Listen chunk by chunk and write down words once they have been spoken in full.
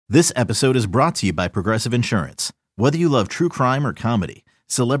This episode is brought to you by Progressive Insurance. Whether you love true crime or comedy,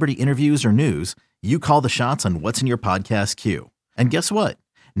 celebrity interviews or news, you call the shots on what's in your podcast queue. And guess what?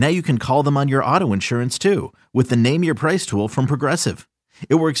 Now you can call them on your auto insurance too with the Name Your Price tool from Progressive.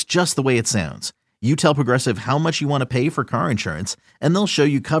 It works just the way it sounds. You tell Progressive how much you want to pay for car insurance, and they'll show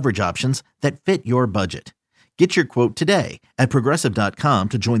you coverage options that fit your budget. Get your quote today at Progressive.com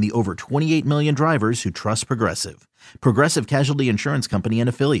to join the over 28 million drivers who trust Progressive. Progressive Casualty Insurance Company and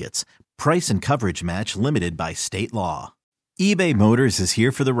Affiliates. Price and coverage match limited by state law. eBay Motors is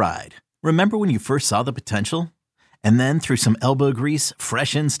here for the ride. Remember when you first saw the potential? And then through some elbow grease,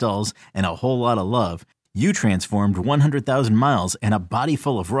 fresh installs, and a whole lot of love, you transformed 100,000 miles and a body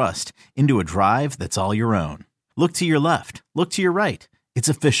full of rust into a drive that's all your own. Look to your left. Look to your right. It's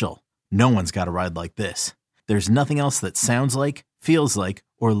official. No one's got a ride like this. There's nothing else that sounds like, feels like,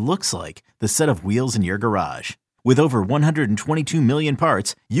 or looks like the set of wheels in your garage. With over 122 million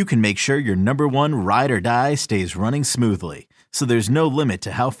parts, you can make sure your number one ride or die stays running smoothly. So there's no limit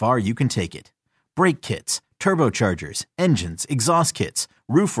to how far you can take it. Brake kits, turbochargers, engines, exhaust kits,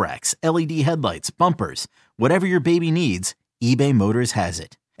 roof racks, LED headlights, bumpers, whatever your baby needs, eBay Motors has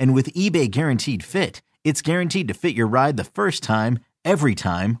it. And with eBay Guaranteed Fit, it's guaranteed to fit your ride the first time, every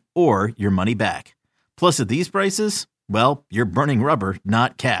time, or your money back. Plus, at these prices, well, you're burning rubber,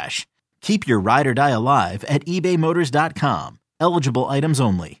 not cash. Keep your ride or die alive at ebaymotors.com. Eligible items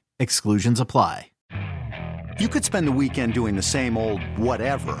only. Exclusions apply. You could spend the weekend doing the same old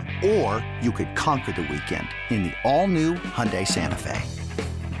whatever, or you could conquer the weekend in the all-new Hyundai Santa Fe.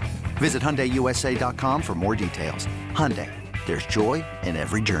 Visit HyundaiUSA.com for more details. Hyundai, there's joy in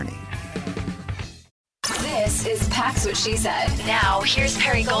every journey. This is Pax What She Said. Now, here's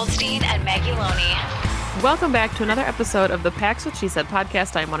Perry Goldstein and Maggie Loney. Welcome back to another episode of the Pax What She Said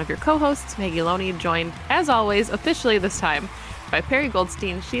podcast. I'm one of your co-hosts, Maggie Loney, joined, as always, officially this time, by Perry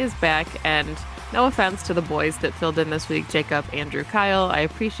Goldstein. She is back, and no offense to the boys that filled in this week, Jacob, Andrew, Kyle. I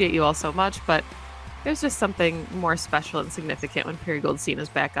appreciate you all so much, but there's just something more special and significant when Perry Goldstein is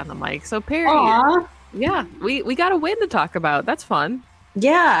back on the mic. So, Perry, yeah, we got a win to talk about. That's fun.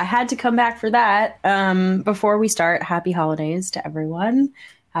 Yeah, I had to come back for that. Before we start, happy holidays to everyone.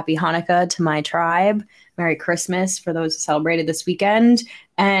 Happy Hanukkah to my tribe. Merry Christmas for those who celebrated this weekend.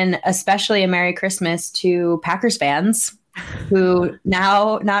 And especially a Merry Christmas to Packers fans who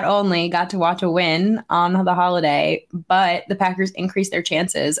now not only got to watch a win on the holiday, but the Packers increased their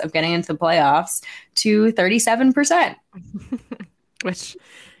chances of getting into the playoffs to 37%. Which,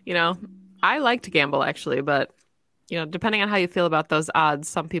 I like to gamble actually, but depending on how you feel about those odds,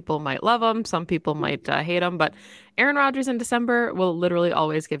 some people might love them, some people might hate them, but Aaron Rodgers in December will literally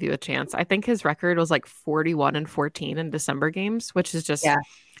always give you a chance. I think his record was like 41-14 in December games, which is just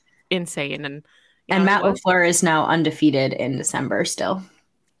insane. And Matt LaFleur is now undefeated in December still.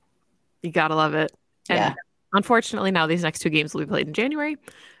 You gotta love it. And unfortunately, now these next two games will be played in January,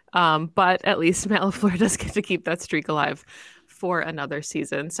 but at least Matt LaFleur does get to keep that streak alive for another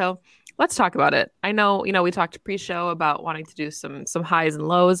season. So let's talk about it. I know, we talked pre-show about wanting to do some highs and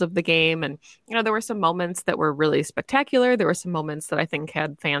lows of the game. And, there were some moments that were really spectacular. There were some moments that I think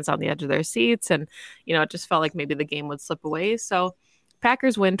had fans on the edge of their seats. And, it just felt like maybe the game would slip away. So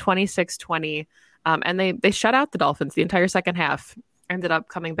Packers win 26-20. And they shut out the Dolphins the entire second half. Ended up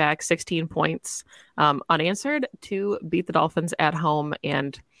coming back 16 points unanswered to beat the Dolphins at home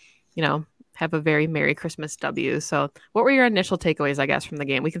and, have a very Merry Christmas W. So what were your initial takeaways, I guess, from the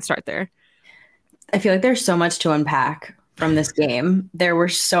game? We can start there. I feel like there's so much to unpack from this game. There were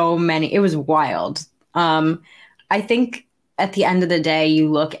so many. It was wild. I think at the end of the day, you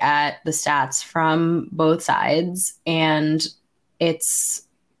look at the stats from both sides and it's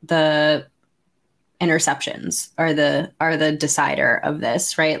the interceptions are the decider of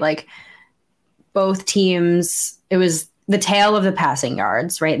this, right? Like both teams, it was the tale of the passing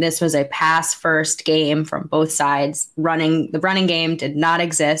yards, right? This was a pass first game from both sides. The running game did not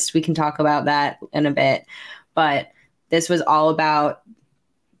exist. We can talk about that in a bit, but this was all about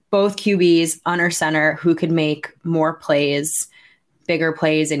both QBs under center who could make more plays, bigger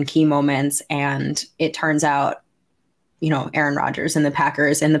plays in key moments. And it turns out, Aaron Rodgers and the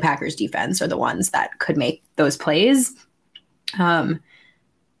Packers defense are the ones that could make those plays.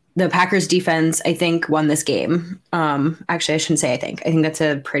 The Packers defense, I think, won this game. Actually, I shouldn't say I think. I think that's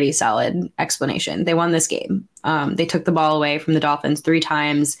a pretty solid explanation. They won this game. They took the ball away from the Dolphins 3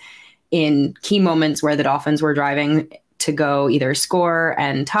 times in key moments where the Dolphins were driving to go either score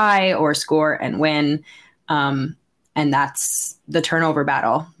and tie or score and win. And that's the turnover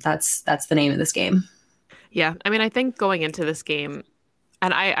battle. That's the name of this game. Yeah. I mean, I think going into this game,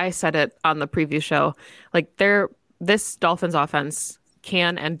 and I said it on the preview show, like this Dolphins offense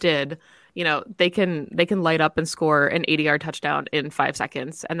can and did, they can light up and score an 80-yard touchdown in 5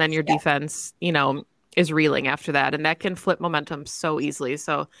 seconds. And then your defense, is reeling after that. And that can flip momentum so easily.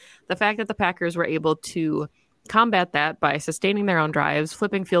 So the fact that the Packers were able to combat that by sustaining their own drives,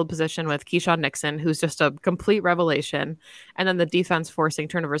 flipping field position with Keyshawn Nixon, who's just a complete revelation, and then the defense forcing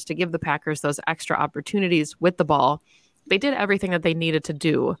turnovers to give the Packers those extra opportunities with the ball, they did everything that they needed to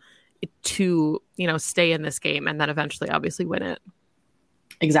do to, stay in this game and then eventually obviously win it.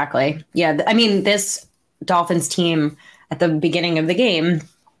 Exactly. Yeah. I mean, this Dolphins team at the beginning of the game,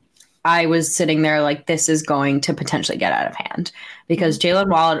 I was sitting there like, this is going to potentially get out of hand because Jalen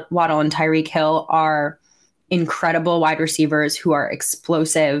Waddle and Tyreek Hill are incredible wide receivers who are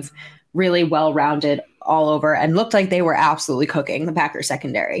explosive, really well-rounded all over, and looked like they were absolutely cooking the Packers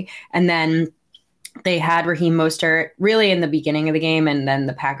secondary. And then they had Raheem Mostert really in the beginning of the game, and then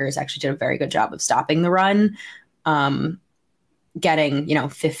the Packers actually did a very good job of stopping the run, getting,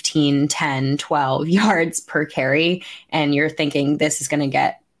 15, 10, 12 yards per carry. And you're thinking this is going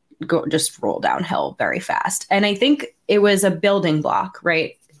to just roll downhill very fast. And I think it was a building block,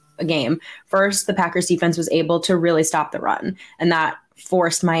 right? A game. First, the Packers defense was able to really stop the run, and that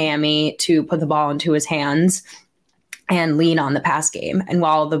forced Miami to put the ball into his hands and lean on the pass game. And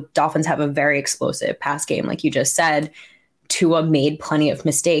while the Dolphins have a very explosive pass game, like you just said, Tua made plenty of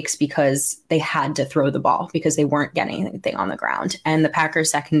mistakes because they had to throw the ball because they weren't getting anything on the ground. And the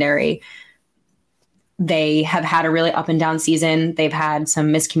Packers secondary, they have had a really up and down season. They've had some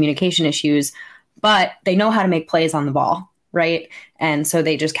miscommunication issues, but they know how to make plays on the ball, right? And so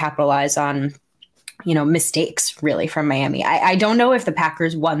they just capitalize on, mistakes really from Miami. I don't know if the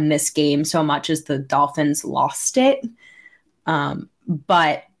Packers won this game so much as the Dolphins lost it,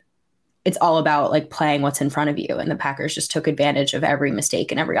 but it's all about like playing what's in front of you. And the Packers just took advantage of every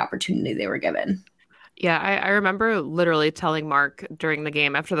mistake and every opportunity they were given. Yeah, I remember literally telling Mark during the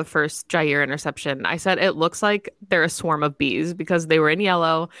game after the first Jair interception, I said, it looks like they're a swarm of bees because they were in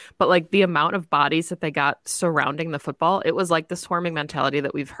yellow, but like the amount of bodies that they got surrounding the football, it was like the swarming mentality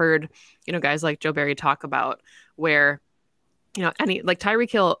that we've heard, guys like Joe Barry talk about where,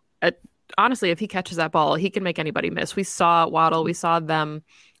 Tyreek Hill, honestly, if he catches that ball, he can make anybody miss. We saw Waddle, we saw them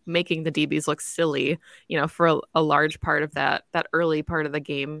making the DBs look silly, for a large part of that early part of the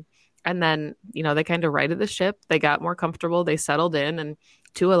game. And then, they kind of righted the ship. They got more comfortable. They settled in. And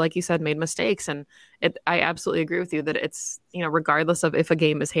Tua, like you said, made mistakes. And I absolutely agree with you that it's, regardless of if a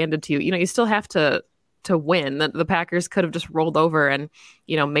game is handed to you, you still have to win. The Packers could have just rolled over and,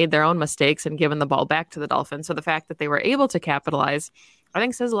 made their own mistakes and given the ball back to the Dolphins. So the fact that they were able to capitalize, I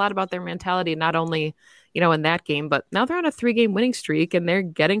think says a lot about their mentality, not only, in that game, but now they're on a 3-game winning streak and they're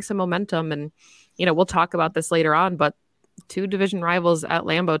getting some momentum. And, we'll talk about this later on, but 2 division rivals at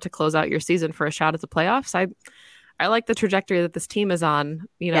Lambeau to close out your season for a shot at the playoffs. I like the trajectory that this team is on,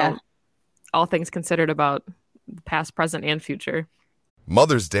 all things considered about past, present, and future.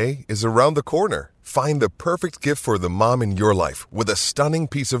 Mother's Day is around the corner. Find the perfect gift for the mom in your life with a stunning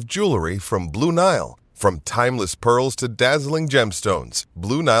piece of jewelry from Blue Nile. From timeless pearls to dazzling gemstones,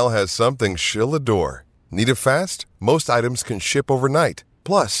 Blue Nile has something she'll adore. Need it fast? Most items can ship overnight.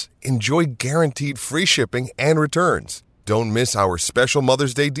 Plus, enjoy guaranteed free shipping and returns. Don't miss our special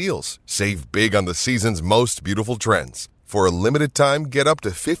Mother's Day deals. Save big on the season's most beautiful trends. For a limited time, get up to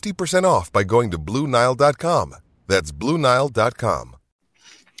 50% off by going to BlueNile.com. That's BlueNile.com.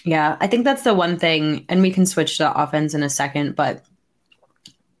 Yeah, I think that's the one thing, and we can switch to offense in a second, but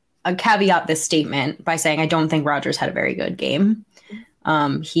a caveat this statement by saying I don't think Rodgers had a very good game.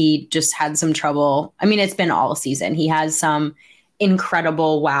 He just had some trouble. I mean, it's been all season. He has some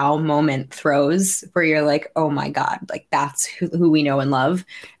incredible wow moment throws where you're like, oh my God, like that's who we know and love.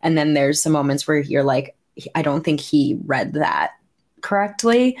 And then there's some moments where you're like, I don't think he read that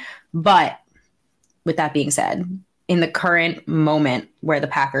correctly. But with that being said, in the current moment where the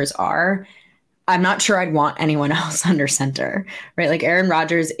Packers are, I'm not sure I'd want anyone else under center, right? Like Aaron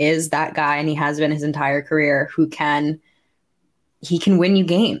Rodgers is that guy, and he has been his entire career, who can win you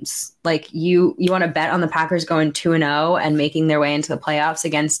games. Like you want to bet on the Packers going 2-0 and making their way into the playoffs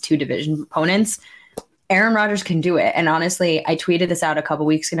against 2 division opponents. Aaron Rodgers can do it. And honestly, I tweeted this out a couple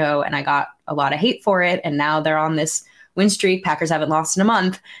weeks ago and I got a lot of hate for it. And now they're on this win streak. Packers haven't lost in a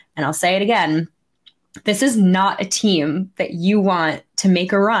month. And I'll say it again. This is not a team that you want to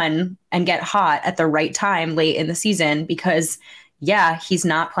make a run and get hot at the right time late in the season because, yeah, he's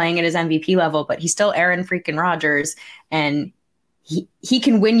not playing at his MVP level, but he's still Aaron freaking Rodgers. And he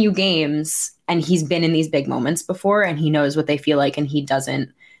can win you games, and he's been in these big moments before, and he knows what they feel like, and he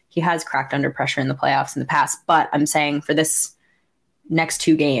has cracked under pressure in the playoffs in the past. But I'm saying for this next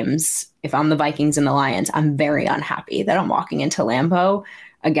 2 games, if I'm the Vikings and the Lions, I'm very unhappy that I'm walking into Lambeau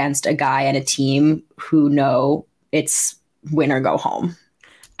against a guy and a team who know it's win or go home.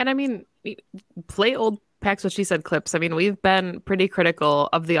 And I mean, play old Packs What She Said clips. I mean, we've been pretty critical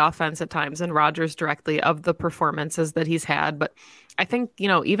of the offense at times and Rodgers directly of the performances that he's had. But I think,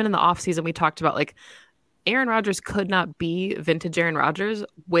 even in the offseason, we talked about like Aaron Rodgers could not be vintage Aaron Rodgers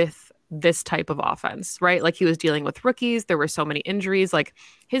with this type of offense, right? Like he was dealing with rookies. There were so many injuries. Like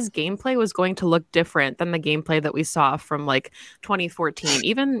his gameplay was going to look different than the gameplay that we saw from like 2014,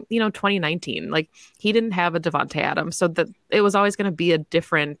 even, 2019. Like he didn't have a Devontae Adams. So that it was always going to be a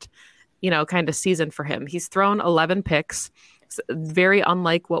different, kind of season for him. He's thrown 11 picks, very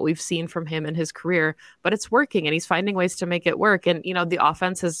unlike what we've seen from him in his career, but it's working and he's finding ways to make it work. And, the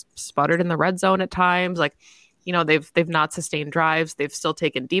offense has sputtered in the red zone at times. Like, they've not sustained drives. They've still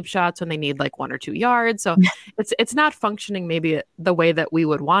taken deep shots when they need like 1 or 2 yards. So it's not functioning maybe the way that we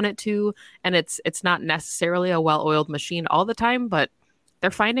would want it to. And it's not necessarily a well-oiled machine all the time, but they're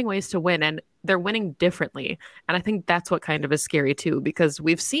finding ways to win and they're winning differently. And I think that's what kind of is scary too, because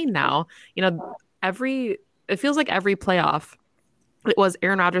we've seen now, it feels like every playoff, it was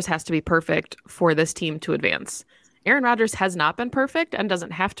Aaron Rodgers has to be perfect for this team to advance. Aaron Rodgers has not been perfect and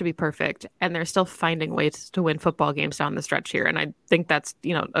doesn't have to be perfect, and they're still finding ways to win football games down the stretch here. And I think that's,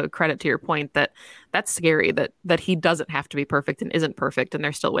 a credit to your point that that's scary that he doesn't have to be perfect and isn't perfect, and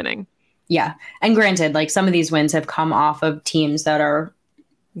they're still winning. Yeah. And granted, like some of these wins have come off of teams that are,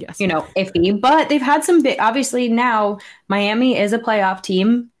 iffy, but they've had some big, obviously now Miami is a playoff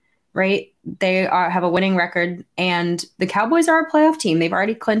team, right? They have a winning record, and the Cowboys are a playoff team. They've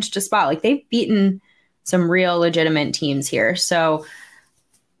already clinched a spot. Like they've beaten some real legitimate teams here. So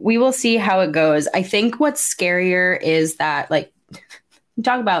we will see how it goes. I think what's scarier is that, like, we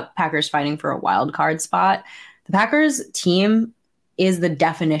talk about Packers fighting for a wild card spot. The Packers team is the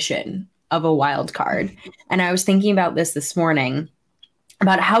definition of a wild card. And I was thinking about this morning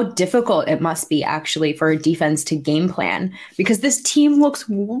about how difficult it must be actually for a defense to game plan, because this team looks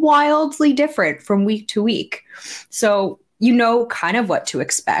wildly different from week to week. So kind of what to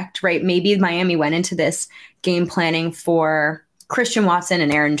expect, right? Maybe Miami went into this game planning for Christian Watson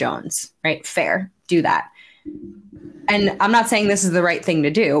and Aaron Jones, right? Fair, do that. And I'm not saying this is the right thing to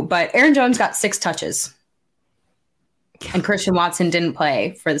do, but Aaron Jones got 6 touches and Christian Watson didn't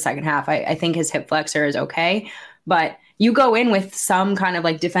play for the second half. I think his hip flexor is okay, but you go in with some kind of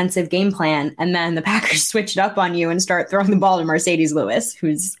like defensive game plan and then the Packers switch it up on you and start throwing the ball to Mercedes Lewis,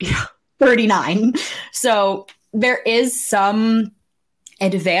 who's 39. So there is some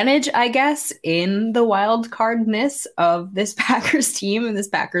advantage, I guess, in the wild cardness of this Packers team and this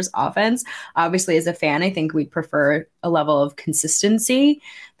Packers offense. Obviously, as a fan, I think we'd prefer a level of consistency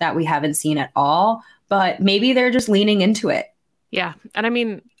that we haven't seen at all, but maybe they're just leaning into it. Yeah. And I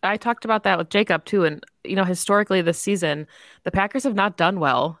mean, I talked about that with Jacob too. And, historically this season, the Packers have not done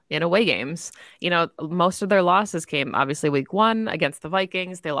well in away games. Most of their losses came obviously week 1 against the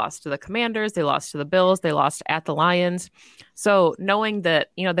Vikings. They lost to the Commanders. They lost to the Bills. They lost at the Lions. So knowing that,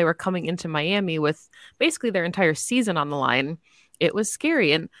 they were coming into Miami with basically their entire season on the line, it was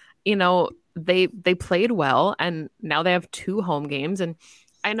scary. And, they played well and now they have 2 home games. And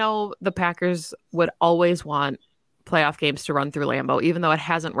I know the Packers would always want playoff games to run through Lambeau, even though it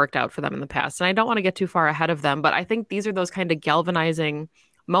hasn't worked out for them in the past. And I don't want to get too far ahead of them, but I think these are those kind of galvanizing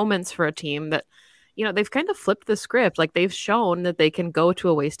moments for a team that, they've kind of flipped the script. Like they've shown that they can go to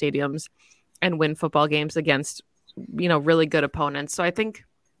away stadiums and win football games against, really good opponents. So I think,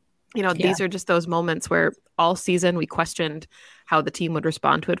 these are just those moments where all season we questioned how the team would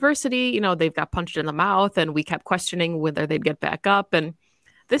respond to adversity. They've got punched in the mouth and we kept questioning whether they'd get back up. And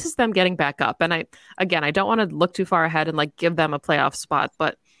this is them getting back up. And I don't want to look too far ahead and like give them a playoff spot,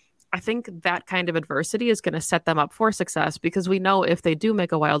 but I think that kind of adversity is going to set them up for success because we know if they do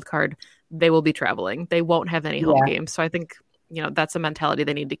make a wild card, they will be traveling. They won't have any home games. So I think, that's a mentality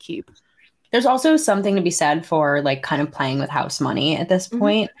they need to keep. There's also something to be said for like kind of playing with house money at this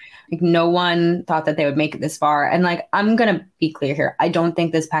point. Like no one thought that they would make it this far. And like, I'm going to be clear here. I don't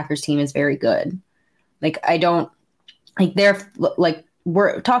think this Packers team is very good. Like, I don't like they're like,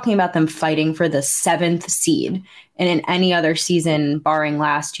 we're talking about them fighting for the 7th seed. And in any other season, barring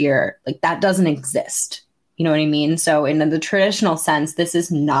last year, like that doesn't exist. You know what I mean? So in the traditional sense, this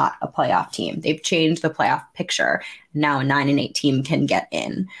is not a playoff team. They've changed the playoff picture. Now a 9-8 team can get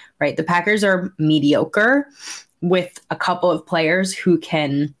in, right? The Packers are mediocre with a couple of players who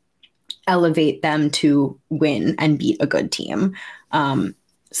can elevate them to win and beat a good team.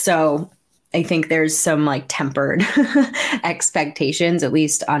 So I think there's some like tempered expectations, at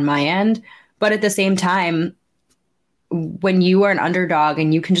least on my end. But at the same time, when you are an underdog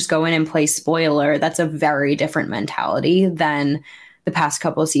and you can just go in and play spoiler, that's a very different mentality than the past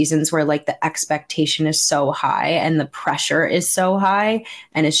couple of seasons where like the expectation is so high and the pressure is so high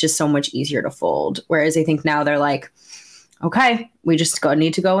and it's just so much easier to fold. Whereas I think now they're like, okay, we just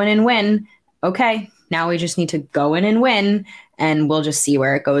need to go in and win. Okay, now we just need to go in and win, and we'll just see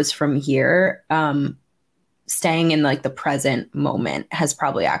where it goes from here. Staying in like the present moment has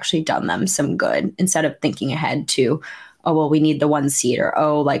probably actually done them some good instead of thinking ahead to, oh, well, we need the 1 seed, or,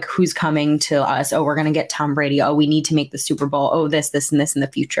 oh, like who's coming to us? Oh, we're going to get Tom Brady. Oh, we need to make the Super Bowl. Oh, this, and this in the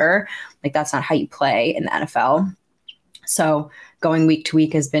future. Like that's not how you play in the NFL. So going week to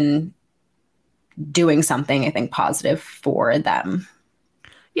week has been doing something, I think, positive for them.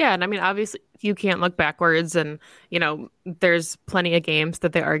 Yeah. And I mean, obviously you can't look backwards, and, you know, there's plenty of games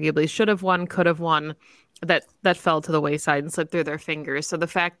that they arguably should have won, could have won, that fell to the wayside and slipped through their fingers. So the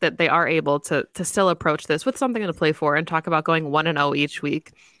fact that they are able to still approach this with something to play for and talk about going 1-0 each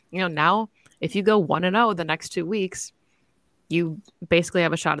week, you know, now if you go 1-0 the next 2 weeks, you basically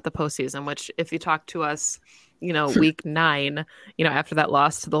have a shot at the postseason, which if you talk to us, you know, week 9, you know, after that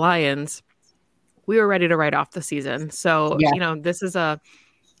loss to the Lions, we were ready to write off the season. So, you know, this is a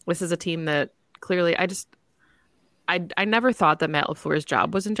team that clearly I never thought that Matt LaFleur's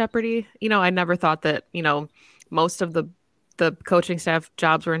job was in jeopardy. You know, I never thought that, you know, most of the coaching staff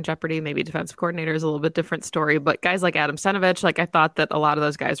jobs were in jeopardy. Maybe defensive coordinator is a little bit different story, but guys like Adam Stenavich, like I thought that a lot of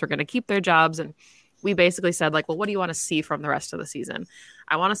those guys were going to keep their jobs. And we basically said like, well, what do you want to see from the rest of the season?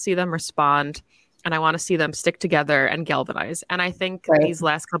 I want to see them respond, and I want to see them stick together and galvanize. And I think these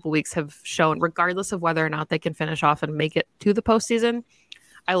last couple weeks have shown, regardless of whether or not they can finish off and make it to the postseason,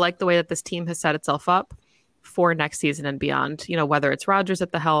 I like the way that this team has set itself up for next season and beyond. You know, whether it's Rodgers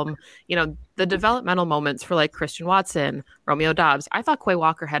at the helm, you know, the developmental moments for like Christian Watson, Romeo Doubs. I thought Quay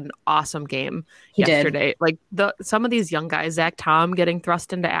Walker had an awesome game yesterday. Like some of these young guys, Zach Tom getting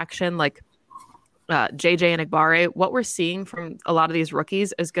thrust into action, like JJ and Igbare, what we're seeing from a lot of these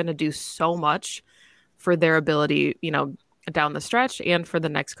rookies is going to do so much for their ability, you know, down the stretch and for the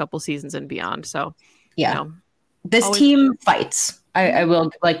next couple seasons and beyond. So, you know, this team fights. I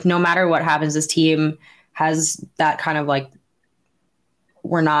will, like, no matter what happens, this team has that kind of like,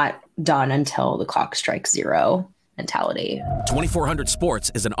 we're not done until the clock strikes 0 mentality. 2400 Sports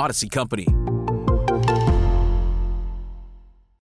is an Odyssey company.